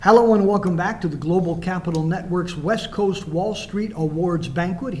Hello and welcome back to the Global Capital Network's West Coast Wall Street Awards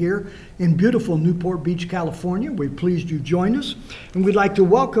Banquet here in beautiful Newport Beach, California. We're pleased you joined us. And we'd like to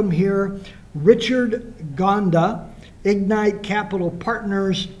welcome here Richard Gonda, Ignite Capital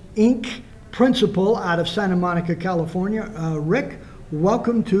Partners, Inc., principal out of Santa Monica, California. Rick,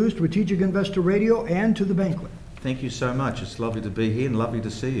 welcome to Strategic Investor Radio and to the banquet. Thank you so much. It's lovely to be here and lovely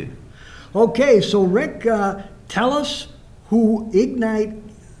to see you. Okay, so Rick, tell us who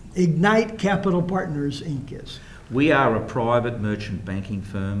Ignite Capital Partners, Inc. is. We are a private merchant banking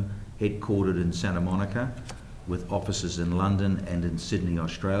firm headquartered in Santa Monica with offices in London and in Sydney,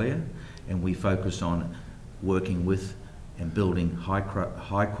 Australia, and we focus on working with and building high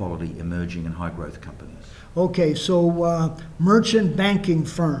quality emerging and high growth companies. Okay, so merchant banking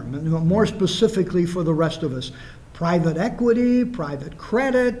firm, and more specifically for the rest of us, private equity, private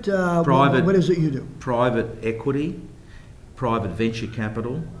credit, what is it you do? Private equity, private venture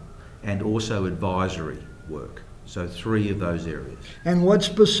capital, and also advisory work. So 3 of those areas. And what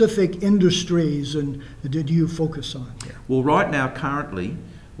specific industries did you focus on? Well, right now, currently,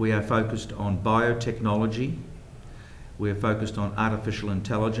 we are focused on biotechnology, we're focused on artificial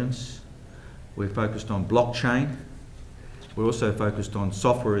intelligence, we're focused on blockchain, we're also focused on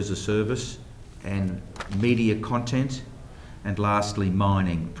software as a service and media content, and lastly,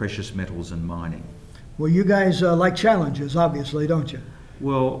 mining, precious metals and mining. Well, you guys like challenges, obviously, don't you?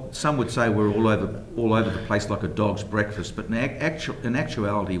 Well, some would say we're all over the place like a dog's breakfast, but in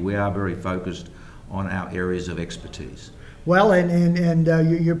actuality, we are very focused on our areas of expertise. Well, and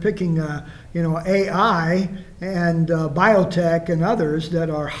you're picking, AI and biotech and others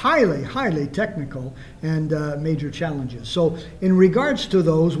that are highly technical and major challenges. So, in regards to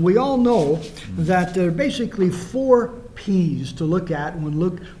those, we all know that there are basically 4 P's to look at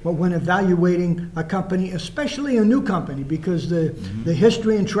when evaluating a company, especially a new company, because the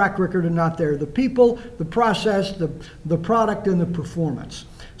history and track record are not there. The people, the process, the product, and the performance.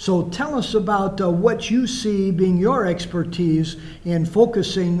 So tell us about what you see being your expertise in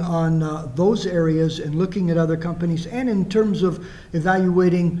focusing on those areas and looking at other companies, and in terms of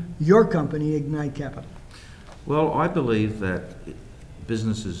evaluating your company, Ignite Capital. Well, I believe that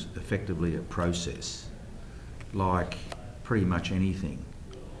business is effectively a process, like pretty much anything.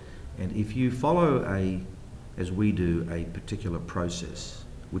 And if you follow as we do, a particular process,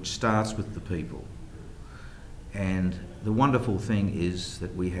 which starts with the people, and the wonderful thing is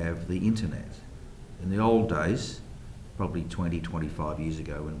that we have the internet. In the old days, probably 20, 25 years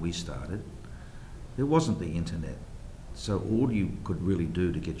ago when we started, there wasn't the internet. So all you could really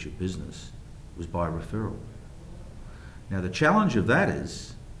do to get your business was by referral. Now the challenge of that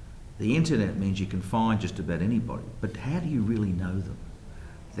is, the internet means you can find just about anybody, but how do you really know them?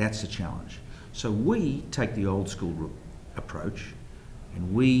 That's the challenge. So we take the old school approach,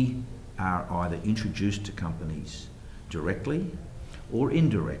 and we are either introduced to companies directly or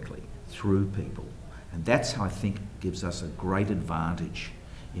indirectly through people. And that's how I think gives us a great advantage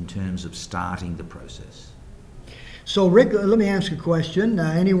in terms of starting the process. So Rick, let me ask a question.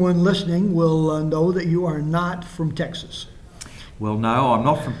 Anyone listening will know that you are not from Texas. Well, no, I'm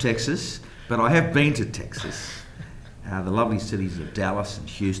not from Texas, but I have been to Texas. The lovely cities of Dallas and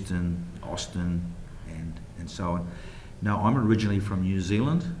Houston, Austin, and so on. No, I'm originally from New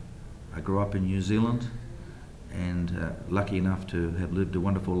Zealand. I grew up in New Zealand, and lucky enough to have lived a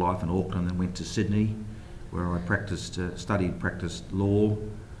wonderful life in Auckland, and went to Sydney, where I practiced law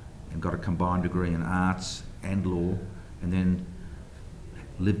and got a combined degree in arts and law, and then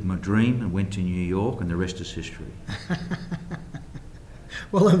lived my dream and went to New York, and the rest is history.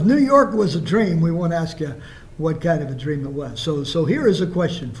 Well, if New York was a dream, we won't ask you what kind of a dream it was. So here is a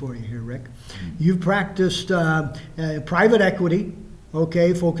question for you here, Rick. You've practiced private equity,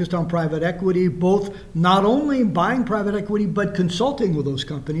 focused on private equity, both not only buying private equity, but consulting with those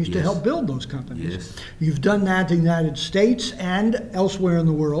companies to help build those companies. Yes. You've done that in the United States and elsewhere in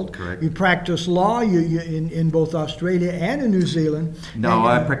the world. Correct. You practice law in both Australia and in New Zealand. No,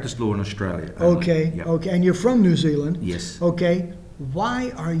 I practiced law in Australia. Okay, Yep. okay, and you're from New Zealand. Yes. Okay,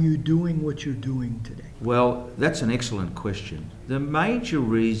 why are you doing what you're doing today? Well, that's an excellent question. The major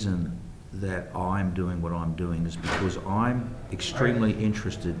reason that I'm doing what I'm doing is because I'm extremely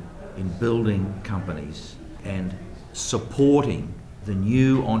interested in building companies and supporting the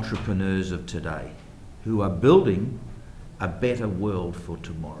new entrepreneurs of today who are building a better world for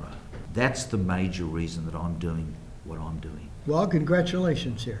tomorrow. That's the major reason that I'm doing what I'm doing. Well,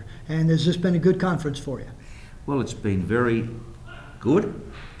 congratulations here. And has this been a good conference for you? Well, it's been very good,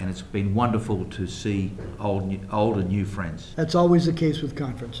 and it's been wonderful to see old and new friends. That's always the case with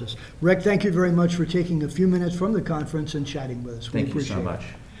conferences. Rick, thank you very much for taking a few minutes from the conference and chatting with us. Thank you so much.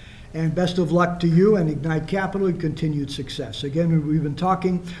 And best of luck to you and Ignite Capital and continued success. Again, we've been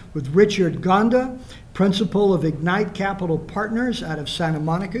talking with Richard Gonda, principal of Ignite Capital Partners out of Santa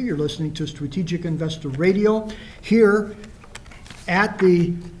Monica. You're listening to Strategic Investor Radio here at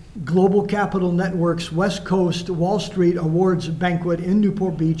the Global Capital Network's West Coast Wall Street Awards Banquet in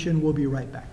Newport Beach, and we'll be right back.